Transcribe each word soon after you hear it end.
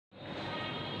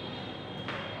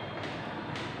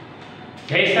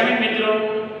જય સ્વામી મિત્રો,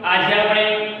 આજે આપણે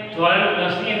ધોરણ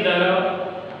 10 ની અંદર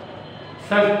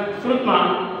સંસ્કૃતમાં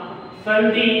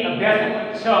સંધિ અભ્યાસ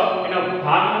 6 એનો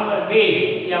ભાગ નંબર 2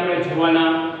 એ આપણે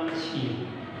જોવાના છીએ.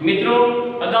 મિત્રો,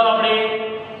 અગાઉ આપણે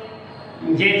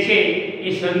જે છે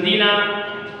એ સંધિના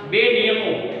બે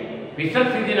નિયમો, વિસર્ગ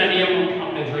સંધિના નિયમો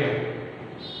આપણે જોયા.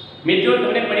 મિત્રો,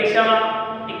 તમને પરીક્ષામાં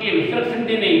એકલી વિસર્ગ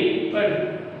સંધિ નહીં પણ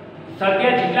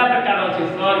સંધિના જેટલા પ્રકારો છે,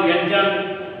 સ્વર, વ્યંજન,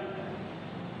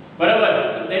 બરાબર,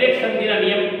 દરેક સંધિના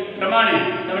નિયમ પ્રમાણે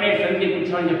તમને સંધિ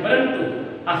પૂછવાની છે. પરંતુ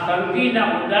આ સંધિના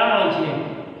ઉદાહરણો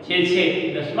છે જે છે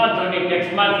 10મા ધોરણની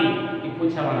ટેક્સ્ટમાંથી એ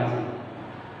પૂછાવાના છે.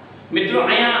 મિત્રો,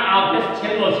 અહીંયા આ અભ્યાસ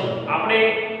છેલ્લો છે. આપણે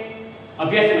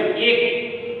અભ્યાસમાં એક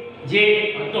જે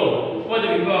હતો ઉપદ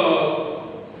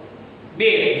બે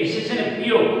વિશેષણ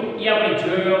પીઓ એ આપણે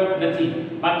જોયો નથી.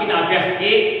 બાકીના અભ્યાસ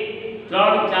 1,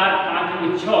 3, 4, 5 અને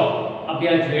 6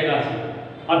 અભ્યાસ જોયેલા છે.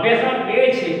 અભ્યાસમાં 2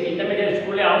 છે એ તમે જ્યારે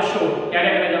સ્કૂલે આવશો ત્યારે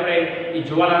કદાચ આપણે એ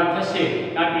જોવાના થશે,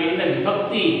 કારણ કે એની અંદર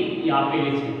વિભક્તિ એ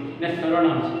આપેલી છે અને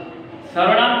સર્વનામ છે.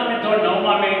 સર્વનામ તમે ધોરણ 9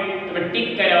 માં તમે ટીક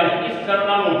કર્યા છે. એ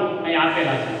સર્વનામો અહીં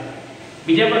આપેલા છે.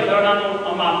 બીજા પણ સર્વનામો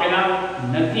આમાં આપેલા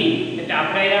નથી. એટલે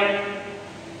આપણે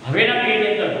હવેના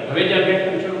પીરિયડની અંદર હવે જે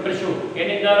અભ્યાસક્રમ શરૂ કરીશું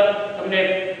એની અંદર તમને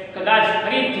કદાચ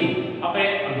ફરીથી આપણે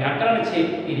વ્યાકરણ છે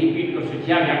એ રિપીટ કરશું.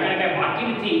 જ્યાં વ્યાકરણ કાંઈ બાકી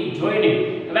નથી જોઈને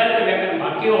કદાચ વ્યાકરણ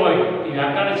બાકી હોય એ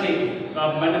વ્યાકરણ છે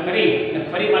મન કરી અને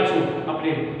ફરી પાછું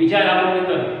આપણે બીજા રાઉન્ડની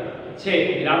અંદર છે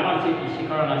ગ્રામર છે એ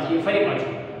શીખવાડવાના છીએ. ફરી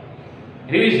પાછું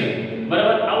રિવિઝન,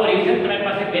 બરાબર. આવો રિવિઝન તમારી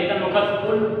પાસે 2-3 વખત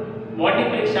ફૂલ બોર્ડની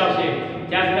પરીક્ષા આવશે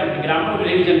ત્યાં સુધી આપણે ગ્રામરનું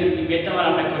રિવિઝન એ 2-3 વાર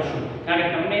આપણે કરશું. કારણ કે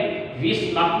તમને 20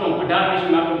 માર્કનું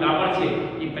 18-20 માર્કનું ગ્રામર છે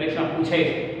એ પરીક્ષા પૂછાય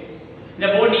છે. એટલે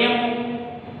બહુ નિયમ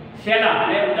સહેલા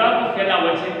અને ઉદાહરણ સહેલા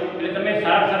હોય છે, એટલે તમે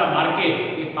સારા માર્કે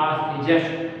એ પાસ થઈ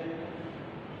જશો.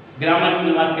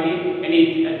 ગ્રામરની વાત કરીએ એની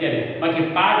અત્યારે. બાકી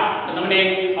પાઠ તો તમને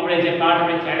આપણે જે પાઠ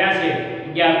આપણે ચાલ્યા છે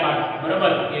 11 પાઠ,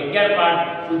 બરાબર, એ 11 પાઠ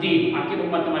સુધી આખી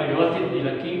બુકમાં તમારે વ્યવસ્થિત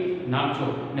લખી નાખજો.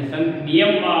 અને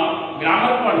નિયમમાં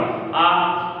ગ્રામર પણ આ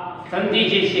સંધિ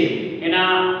જે છે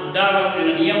એના ઉદાહરણો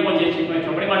એના નિયમો જે છે તમે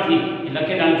ચોપડીમાંથી એ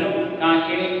લખી નાખજો. કારણ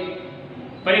કે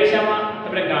પરીક્ષામાં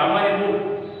તમને ગ્રામરની બુક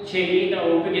છે એ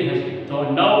તમને ઉપયોગી થશે.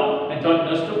 ધોરણ 9 અને ધોરણ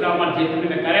 10 ગ્રામર જે તમે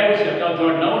મેં કરાવ્યું છે અથવા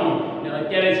ધોરણ 9 નું અને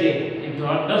અત્યારે છે એ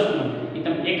ધોરણ 10 નું એ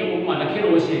તમે એક બુકમાં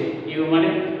લખેલું હશે એવું મને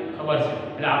ખબર છે.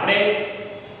 એટલે આપણે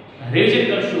રિવિઝન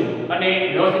કરશું અને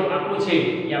વ્યવસ્થિત આપવું છે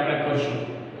એ આપણે કરશું.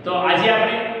 તો આજે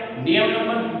આપણે નિયમ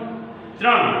નંબર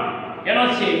 3 એનો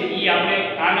છે એ આપણે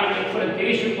આ નંબર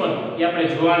 123 ઉપર એ આપણે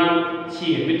જોવાના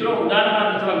છીએ. મિત્રો,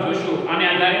 ઉદાહરણમાં થોડાક જોશું. આને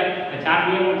આધારે 4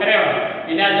 નિયમો કરાવ્યા,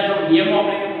 એના આધારે નિયમો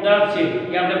આપણે ઉદાહરણ છે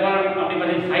એ આપણે પણ આપણી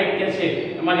પાસે સાહિત્ય છે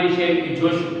એમાંથી વિશે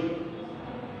જોશું.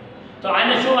 તો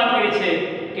આને શું વાત કરી છે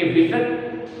કે વિસર્ગ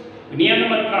નિયમ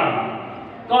નંબર 3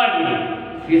 ક નિયમ.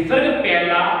 વિસર્ગ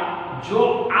પહેલા જો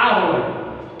આ હોય,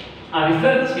 આ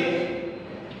વિસર્ગ છે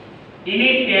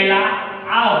એની પહેલા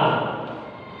આ હોય,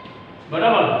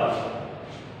 બરાબર.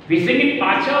 વિસર્ગની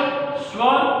પાછળ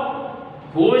સ્વર,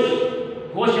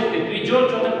 ઘોષ એટલે ત્રીજો,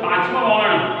 ચોથો, પાંચમો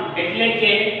વર્ણ એટલે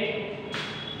કે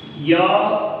ય,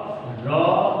 ર,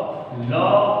 લ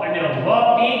અને વ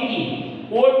પૈકી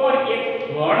કોઈ પણ એક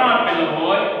વર્ણ આપેલો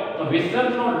હોય તો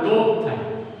વિસર્ગનો લોપ થાય.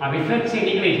 આ વિસર્ગ છે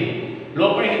નીકળી જાય,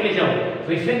 લોપ પણ નીકળી જાય.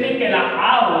 વિસર્ગની પહેલા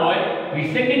આ હોય,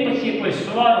 વિસર્ગની પછી કોઈ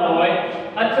સ્વર હોય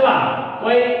અથવા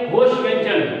કોઈ ઘોષ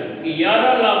વ્યંજન કે ય,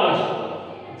 ર, લ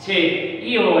છે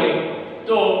ઈ હોય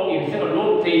તો એ વિસર્ગ લોપ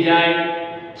થઈ જાય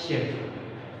છે,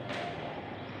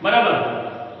 બરાબર.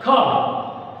 ખ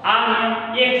આ નિયમ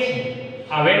 1 છે.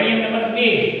 હવે નિયમ નંબર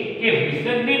 2 કે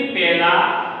વિસર્ગની પહેલા,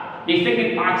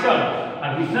 વિસર્ગની પાછળ, આ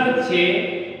વિસર્ગ છે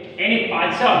એની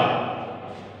પાછળ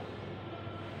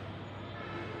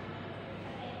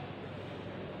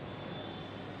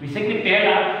વિસર્ગની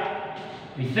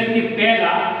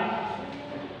પહેલા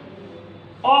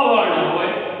અવર્ણ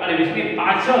હોય અને વિસર્ગની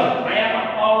પાછળ આયા પણ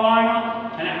અવર્ણ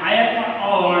અને આયા પણ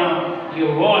અવર્ણ એ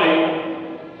હોય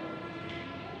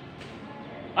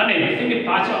અને વિસર્ગની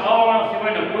પાછળ અવર્ણ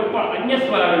સિવાયનો કોઈ પણ અન્ય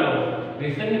સ્વર આવેલો હોય,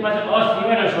 વિસર્ગની પાછળ અ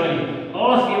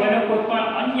સિવાયનો કોઈ પણ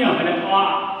અન્ય અને અ,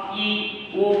 ઈ,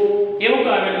 ઓ એવું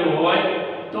આવેલું હોય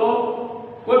તો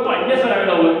કોઈ પણ અન્ય સ્વર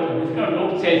આવેલો હોય તો વિસર્ગનો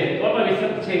લોપ છે તો પણ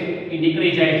વિસર્ગ છે એ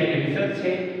નીકળી જાય છે. વિસર્ગ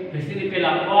છે વિસર્ગની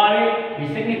પહેલા અ આવે,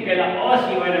 વિસર્ગની પહેલા અ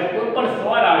સિવાયનો કોઈ પણ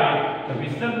સ્વર આવે તો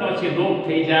વિસર્ગનો છે લોપ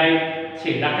થઈ જાય છે.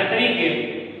 દાખલા તરીકે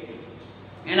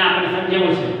એના આપણે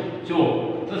સમજાવવું છે. જુઓ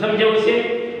તો સમજાવવું છે,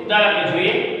 ઉદાહરણ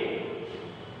જોઈએ.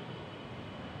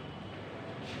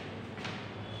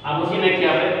 આ મૂકી નાખીએ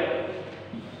આપણે.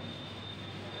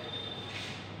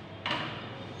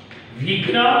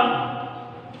 વિઘ્ન,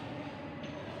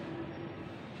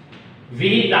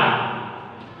 વિહિતા,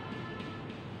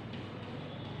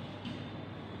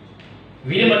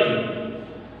 વીરમતી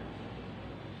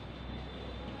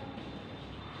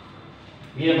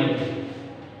વીરમતી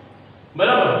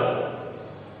બરાબર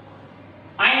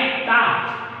અહીં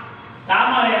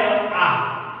તામાં રહેલો આ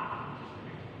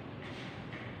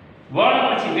વર્ણ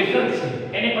પછી વિસર્ગ છે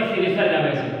એની પછી વિસર્ગ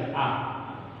આવે છે આ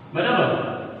બરાબર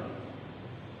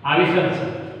આ વિસર્ગ છે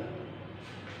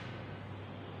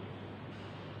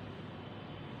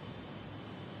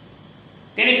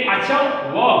તેની પાછળ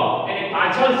વ એની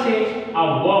પાછળ છે આ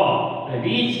વ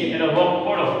વી છે એનો વ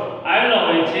પડો આવેલો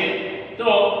હોય છે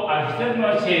તો આ વિસર્ગનો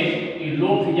છે એ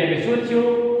લોપ થઈ જાય શું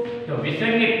થયું તો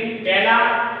વિસર્ગની પહેલા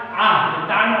આ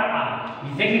તાનો આ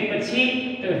વિસર્ગની પછી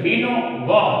તો વીનો વ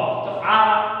તો આ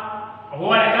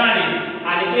હોવાને કારણે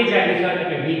આ નીકળી જાય વિસર્ગ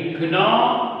એટલે વિઘ્ન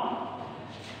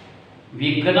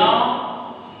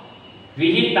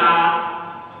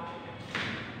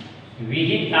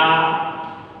વિહિતા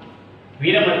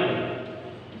વીરમતી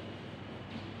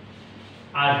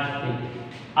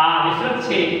આ વિસર્ગ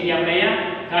છે એ આપણે અહીંયા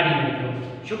કાઢી નાખ્યો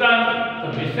શું કામ તો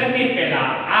વિસર્ગની પહેલા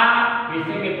આ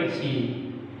વિસર્ગની પછી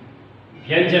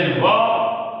વ્યંજન વ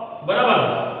બરાબર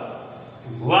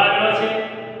ભુવાડો છે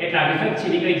એટલે આ વિસર્ગ છે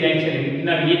નીકળી જાય છે વિઘ્ન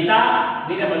વિહિતા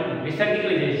વીરમતી વિસર્ગ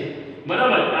નીકળી જાય છે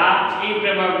બરાબર આ એ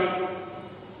પ્રમાણે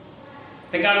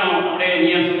ટકાનો આપણે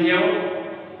નિયમ સમજાવો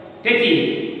તેથી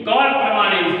કળ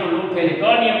પ્રમાણે વિસર્ગ લોપ થાય છે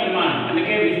કળ નિયમ પ્રમાણે એટલે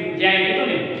કે જ્યાં કીધું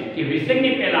ને કે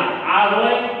વિસર્ગની પહેલા આ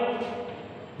હોય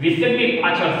વિસર્ગની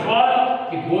પાછળ સ્વર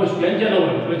કે ઘોષ વ્યંજન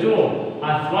હોય તો જો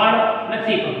આ સ્વર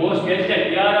નથી પણ ઘોષ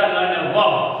વ્યંજન ય ર લ અને વ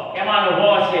એમાંનો વ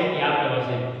છે એ આપેલો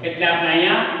છે એટલે આપણે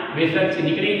અહીંયા વિસર્ગ છે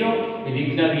નીકળી ગયો એ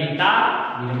વિઘ્ન વિહિતા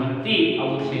વીરમતી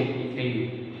આવું છે એ થઈ ગયું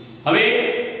હવે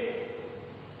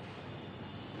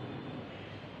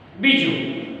બીજું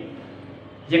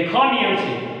જે ખ નિયમ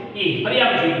છે એ ફરી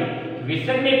આપણે જોઈએ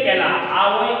વિસર્ગની પહેલા આ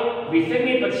હોય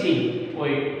વિસર્ગની પછી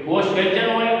કોઈ ઘોષ વ્યંજન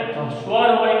હોય અથવા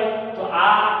સ્વર હોય તો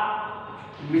આ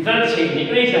વિસર્ગ છે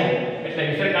નીકળી જાય એટલે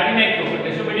વિસર્ગ કાઢી નાખ્યો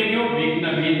એટલે શું બની ગયું વિઘ્ન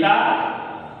વિહિતા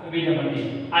વીરમતી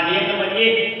આ નિયમ નંબર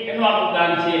 1 એનું આ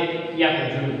ઉદાહરણ છે એ આપણે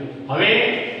જોયું હવે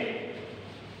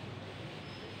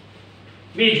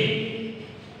બીજું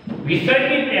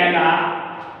વિસર્ગની પહેલા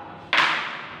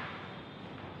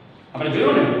આપણે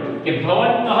જોયું ને કે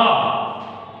ભવંતઃ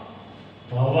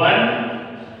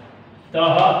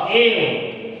એવ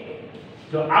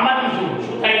તો આમાં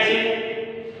શું થાય છે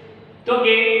તો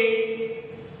કે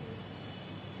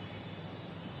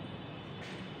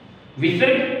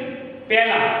વિસર્ગ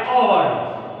પહેલા અવર્ણ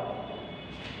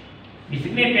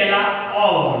વિસર્ગની પહેલા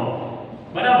અવર્ણ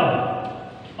બરાબર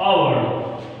અવર્ણ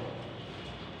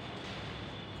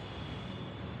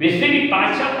વિસર્ગની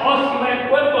પાછળ અ સિવાય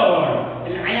કોઈ પણ વર્ણ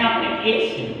એટલે અહીંયા આપણે એ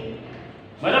છે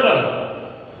બરાબર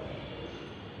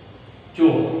જો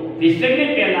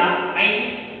વિસર્ગની પહેલા અહીં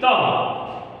ત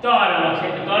આવેલો છે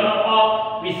તો તનો અ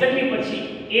વિસર્ગની પછી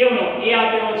એવનો એ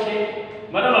આપેલો છે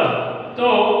બરાબર તો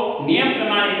નિયમ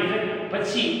પ્રમાણે વિસર્ગ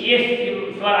પછી એ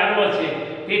સ્વર આવેલો છે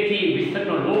તેથી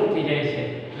વિસર્ગનો લોપ થઈ જાય છે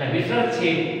એટલે વિસર્ગ છે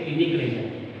એ નીકળી જાય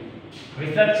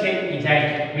વિસર્ગ છે એ જાય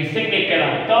વિસર્ગની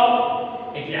પહેલા ત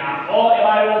એટલે આ અ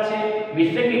એવા આવેલો છે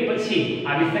વિસર્ગની પછી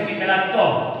આ વિસર્ગની પહેલા ત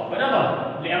બરાબર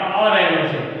એટલે એમાં અ રહેલો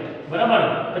છે બરાબર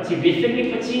પછી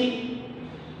વિસર્ગની પછી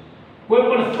કોઈ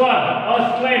પણ સ્વર અ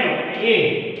સિવાયનો એ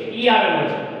ઈ આવેલો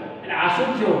છે એટલે આ શું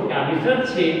થયું કે આ વિસર્ગ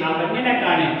છે આ બંનેના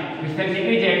કારણે વિસર્ગ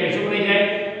નીકળી જાય એટલે શું થઈ જાય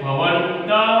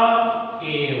ભવંત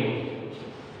એવ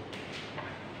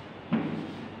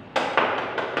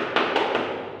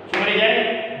શું થઈ જાય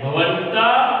ભવંત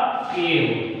એવ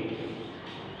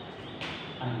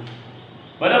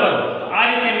બરાબર તો આ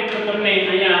રીતે મિત્રો તમને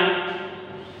અહીંયા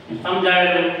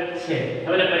સમજાવેલું છે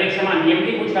હવે પરીક્ષામાં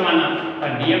નિયમથી પૂછવાના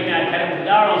પણ નિયમને આધારે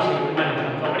ઉદાહરણો છે તમારે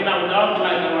ચોપડીના ઉદાહરણો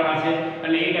તમારે કરવાના છે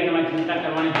અને એ કે તમારે ચિંતા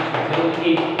કરવાની જરૂર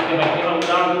નથી કે ભાઈ કેવા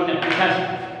ઉદાહરણો તમને પૂછાશે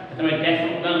તમે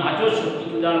ટેક્સ્ટ ઉદાહરણ વાંચો છો એ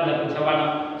ઉદાહરણ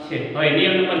પૂછવાનું છે હવે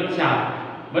નિયમ નંબર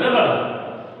 4 બરાબર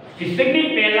વિસર્ગની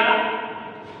પહેલા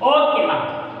અ કે આ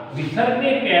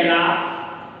વિસર્ગની પહેલા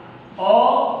અ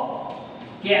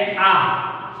કે આ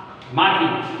માંથી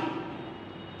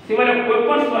સિવાય કોઈ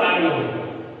પણ સ્વર આવેલો હોય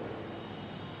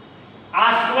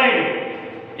આ સિવાય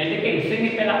એટલે કે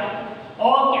વિસર્ગની પહેલા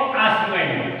અ કે આ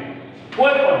સિવાય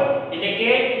કોઈ પણ એટલે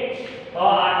કે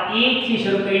આ ઈ થી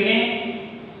શરૂ કરીને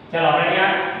ચાલો આપણે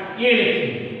અહીંયા એ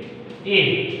લખીએ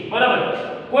એ બરાબર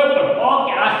કોઈ પણ અ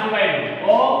કે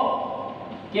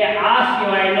આ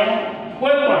સિવાયનો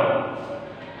કોઈ પણ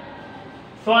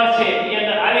સ્વર છે એ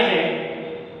અંદર આવી જાય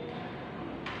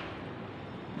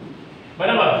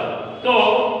બરાબર તો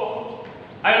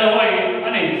આવેલો હોય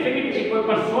અને વિસર્ગની પછી કોઈ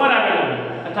પણ સ્વર આવેલો હોય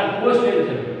અથવા ઘોષ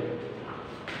વ્યંજન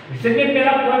વિસર્ગની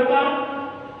પહેલા કોઈ પણ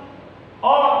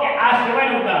અ કે આ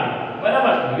સિવાયનું ઉદાહરણ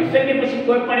બરાબર વિસર્ગની પછી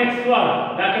કોઈ પણ એક સ્વર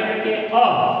દાખલા તરીકે અ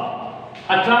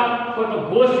અથવા કોઈ પણ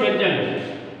ઘોષ વ્યંજન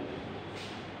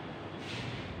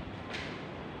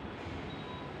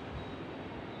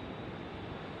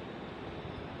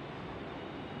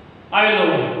આવેલો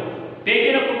હોય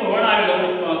પૈકીનો કોઈ વર્ણ આવેલો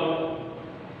હોય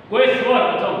કોઈ સ્વર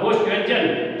અથવા ઘોષ વ્યંજન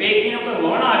પૈકીનો કોઈ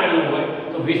વર્ણ આવેલો હોય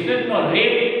તો વિસર્ગનો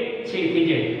રેપ છે થઈ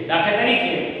જાય. દાખલા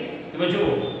તરીકે તમે જુઓ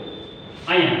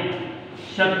અહીંયા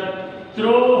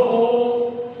શત્રોહો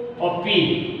અપી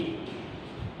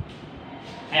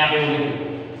અહીંયા આપણે એવું લખ્યું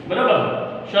બરાબર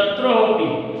શત્રોહો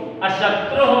અપી આ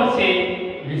શત્રોહો છે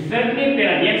વિસર્ગની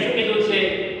પહેલા નિયમ શું કીધું છે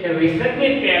કે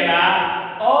વિસર્ગની પહેલા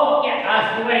અ કે આ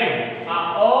સિવાય આ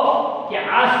અ કે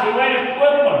આ સિવાય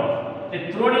કોઈ પણ તે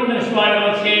ત્રણની અંદર શું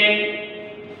આવેલો છે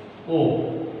ઓ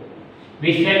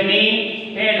વિસર્ગની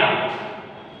પહેલા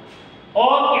અ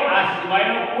કે આ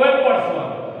સિવાયનો કોઈ પણ સ્વર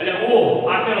એટલે ઓ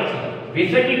આપેલો છે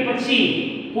વિસર્ગની પછી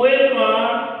કોઈ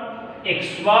પણ એક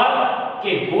સ્વર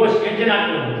કે ઘોષ વ્યંજન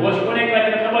આપેલું ઘોષ કોને કહેવાય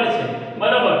તમને ખબર છે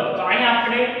બરાબર તો અહીંયા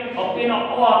આપણે અપીનો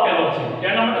અ આપેલો છે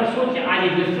તેનો મતલબ શું છે આ જે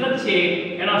વિસર્ગ છે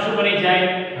એનો શું બની જાય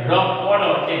ર કોડ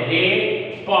એટલે રે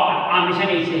પ આ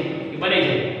નિશાની છે એ બની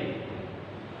જાય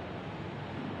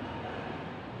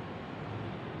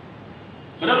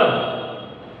બરાબર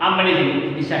આમ બની જાય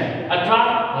નિશાની અથવા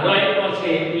ર એટલો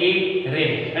છે એ રે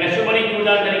એટલે શું બની ગયું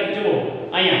ઉદાહરણ તરીકે જુઓ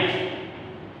અહીંયા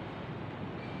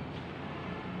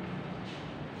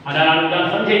આના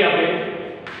ઉદાહરણ સમજીએ આપણે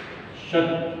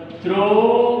શત્રો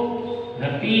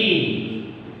રપી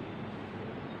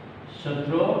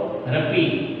શત્રો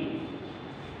રપી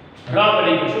ર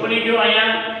બની ગયું શું બની ગયું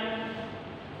અહીંયા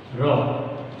ર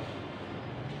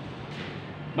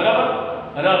બરાબર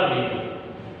ર બની ગયું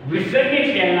વિસર્ગની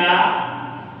પહેલા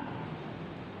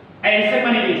આ વિસર્ગ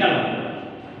માની લઈએ ચાલો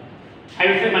આ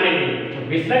વિસર્ગ માની લઈએ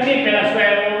વિસર્ગની પહેલા શું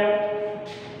આવ્યો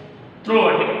ત્રો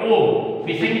એટલે ઓ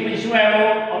વિસર્ગની પછી શું આવ્યો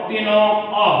અપીનો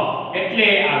અ એટલે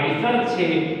આ વિસર્ગ છે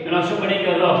એનો શું બની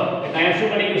ગયો ર એટલે અહીંયા શું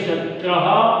બની ગયું શત્રહ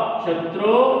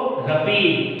શત્રો રપી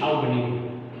આવું બની ગયું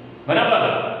બરાબર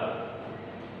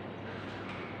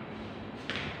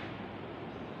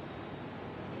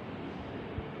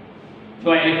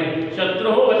તો અહીંયા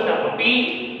શત્રુહો વત્તા અપી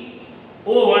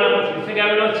ઓ વર્ણ પછી વિસર્ગ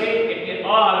આવેલો છે એટલે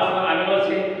અ આવેલો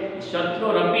છે શત્રુ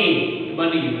રપી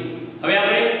બની ગયું. હવે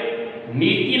આપણે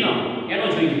નીતિનો એનો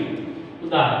જોઈએ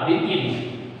ઉદાહરણ નીતિનો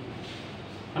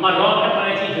આમાં ર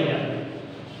કરવાને છે જોઈએ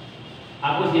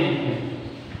આ પૂછીએ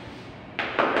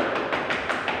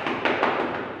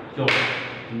જો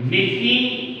નીતિ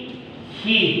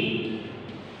હી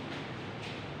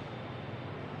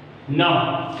ન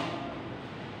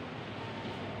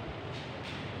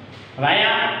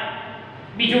અહીંયા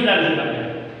બીજું ઉદાહરણ છે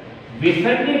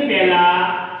વિસર્ગની પહેલા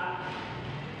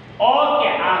અ કે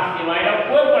આ સિવાયનો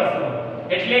કોઈ પણ સ્વર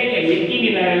એટલે કે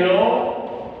લીટીની રહેલો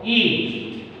ઈ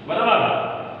બરાબર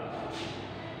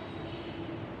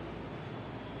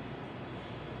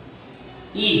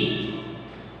ઈ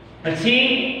પછી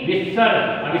વિસર્ગ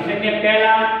આ વિસર્ગની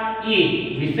પહેલા ઈ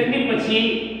વિસર્ગની પછી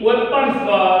કોઈ પણ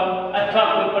સ્વર અથવા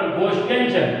કોઈ પણ ઘોષ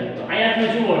વ્યંજન તો અહીંયા તમે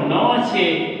જુઓ ન છે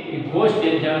એ ઘોષ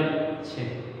વ્યંજન છે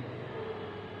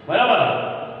બરાબર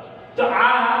તો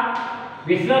આ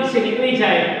વિસર્ગ છે નીકળી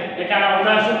જાય એટલે આ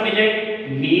ઉદાહરણ શું બની જાય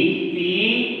નીતિ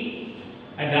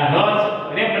એટલે રસ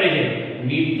રે પડી જાય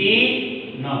નીતિ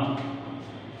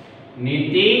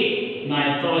ન એ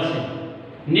તો છે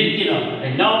નીતિ ન એટલે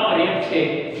ન પર એક છે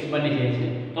એ બની જાય છે.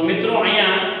 તો મિત્રો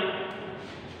અહીંયા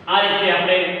આ રીતે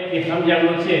આપણે એ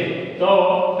સમજાવવું છે તો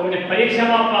તમને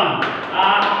પરીક્ષામાં પણ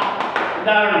આ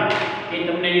ઉદાહરણ એ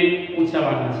તમને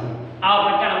પૂછાવાના છે આ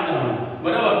પ્રકારના ઉદાહરણ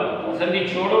બરાબર સંધિ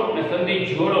છોડો અને સંધિ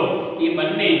જોડો એ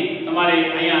બંને તમારે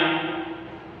અહીંયા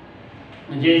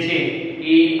જે છે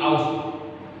એ આવશે.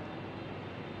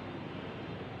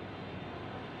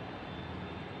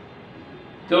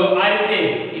 તો આ રીતે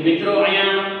એ મિત્રો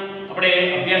અહીંયા આપણે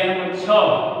અભ્યાસ નંબર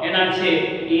 6 એના છે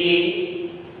એ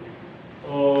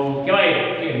કહેવાય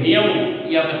કે નિયમો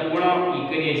એ આપણે પૂર્ણ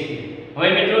કરીએ છીએ. હવે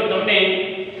મિત્રો તમને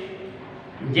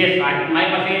જે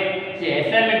મારી પાસે જે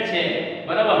એસાઇનમેન્ટ છે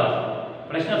બરાબર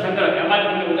પ્રશ્ન સંગ્રહ એમાં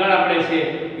તમને ઉદાહરણ આપણે છે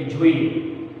એ જોઈએ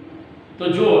તો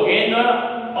જુઓ એન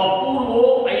અપૂર્વો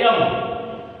અયમ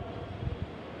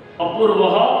અપૂર્વ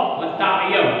વત્તા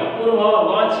અયમ અપૂર્વ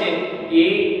વ છે એ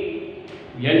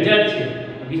વ્યંજન છે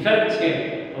વિસર્ગ છે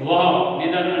વ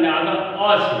નિદન અને આગળ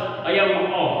અ છે અયમ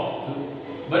અ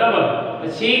બરાબર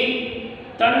પછી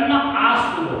તન્ન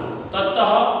આસુરો તત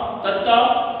તત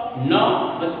ન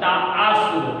વત્તા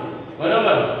આસુરો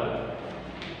બરાબર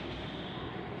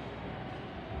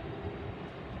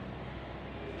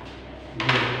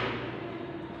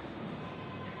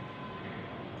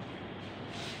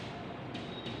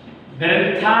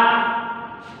ગ્રંથા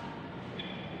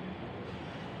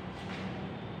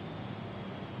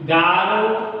ગારો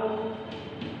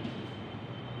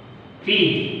પી.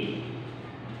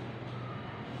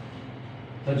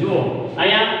 તો જુઓ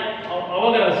અહીંયા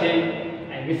અવગ્રહ છે,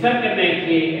 વિસર્ગ કરી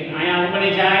નાખીએ, અહીંયા શું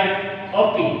બની જાય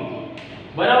અપી.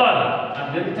 બરાબર. આ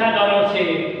ગ્રંથાગારો છે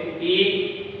એ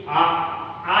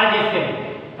આ જે છે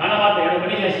ઘણા એનો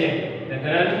બની જશે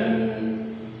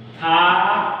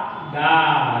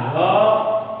ગ્રંથાગારો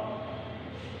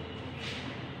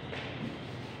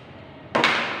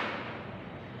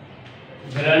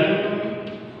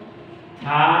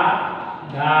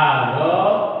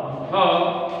ગ્રંથાગારો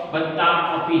વત્તા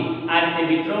અપી. આ રીતે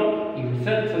મિત્રો એ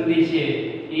વિસર્ગ સંધિ છે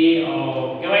એ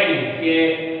કહેવાય ને કે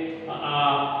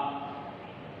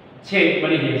છે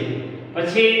બની જાય છે.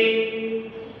 પછી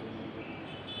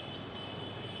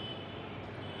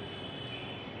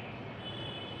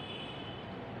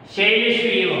શૈલેષુ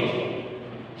એવ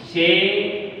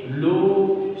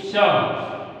શૈલુષ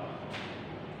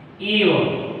એવ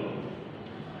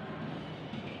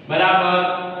બરાબર.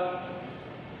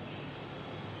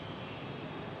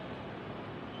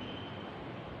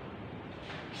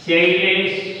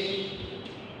 શૈલેષ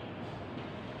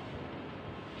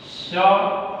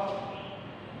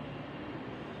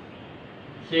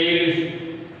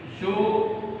શૈલેષુ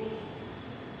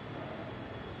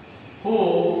હુ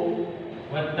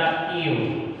વત્તા ઈવ.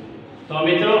 તો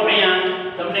મિત્રો અહીંયા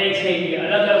તમને છે કે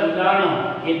અલગ અલગ ઉદાહરણો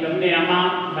એ તમને આમાં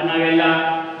બનાવેલા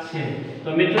છે. તો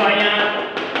મિત્રો અહીંયા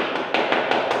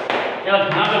એવા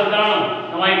ઘણા બધા ઉદાહરણો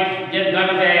તમારી જે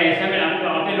ઘણા એસાઇનમેન્ટ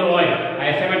આપેલો હોય, આ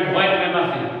એસાઇનમેન્ટ હોય તમારી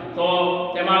પાસે, તો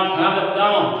તેમાં ઘણા બધા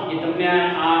ઉદાહરણો એ તમને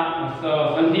આ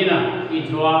સંધિના એ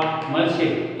જોવા મળશે.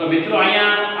 તો મિત્રો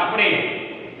અહીંયા આપણે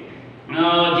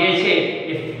જે છે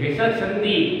એ વિસર્ગ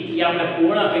સંધિ એ આપણે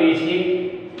પૂર્ણ કરીએ છીએ.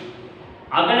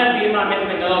 આગળના પીરિયડમાં મેં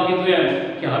તમને અગાઉ કીધું એમ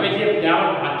કે હવે જે ગ્રામર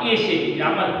બાકી છે એ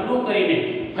ગ્રામર પૂરું કરીને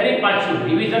ફરી પાછું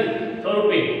રિવિઝન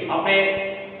સ્વરૂપે આપણે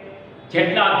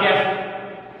જેટલા અભ્યાસ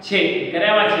છે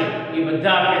કરાવ્યા છે એ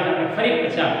બધા અભ્યાસ આપણે ફરી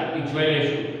પાછા એ જોઈ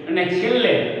લઈશું. અને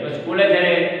છેલ્લે સ્કૂલે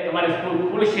જ્યારે તમારી સ્કૂલ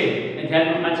ખુલશે અને જ્યારે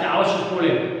તમે પાછા આવશો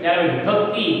સ્કૂલે ત્યારે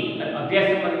વિભક્તિ અને અભ્યાસ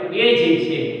નંબર 2 જે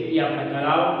છે એ આપણે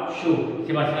કરાવશું.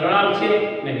 જેમાં સર્વનામ છે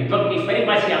અને વિભક્તિ ફરી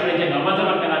પાછી આપણે જે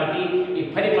નર્મદામાં કરાવતી એ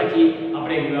ફરી પાછી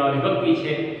આપણે વિભક્તિ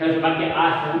છે. બાકી આ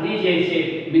સંધિ જે છે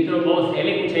મિત્રો બહુ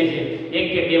સહેલી પૂછાય છે. એક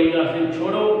કે બે ઉદાહરણ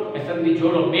છોડો એ સંધિ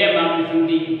જોડો, 2 માર્કની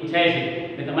સંધિ પૂછાય છે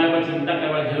એટલે તમારે કોઈ ચિંતા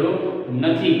કરવાની જરૂર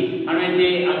નથી. અને જે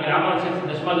આ ગ્રામર છે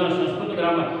 10મા ધોરણ સંસ્કૃત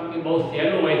ગ્રામર એ બહુ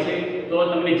સહેલું હોય છે. તો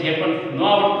તમને જે પણ ન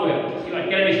આવડતું હોય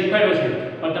અત્યારે મેં શીખવાડ્યું છે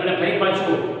પણ તમને ફરી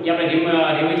પાછું એ આપણે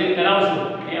રિવિઝન કરાવશું.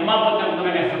 એમાં પણ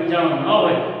તમને કંઈ સમજાવવાનું ન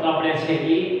હોય તો આપણે છે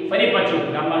એ ફરી પાછું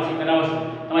ગ્રામર છે કરાવશું.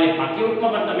 તમારી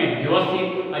પાઠ્યપુસ્તકમાં પણ તમે વ્યવસ્થિત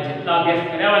આ જેટલા અભ્યાસ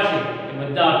કરાવ્યા છે એ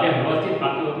બધા અભ્યાસ વ્યવસ્થિત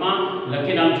પાઠ્યપુસ્તકમાં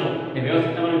લખી નાખજો. અને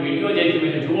વ્યવસ્થિત તમારો વિડીયો જે તમે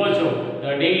જુઓ છો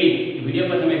ડેઈલી વિડીયો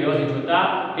પર તમે વ્યવસ્થિત જોતા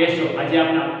રહેશો. આજે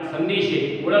આપણે સંધિ છે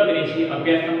પૂર્ણ કરીએ છીએ.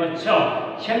 અભ્યાસ નંબર 6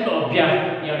 છેલ્લો અભ્યાસ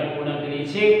એ આપણે પૂર્ણ કરીએ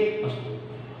છીએ.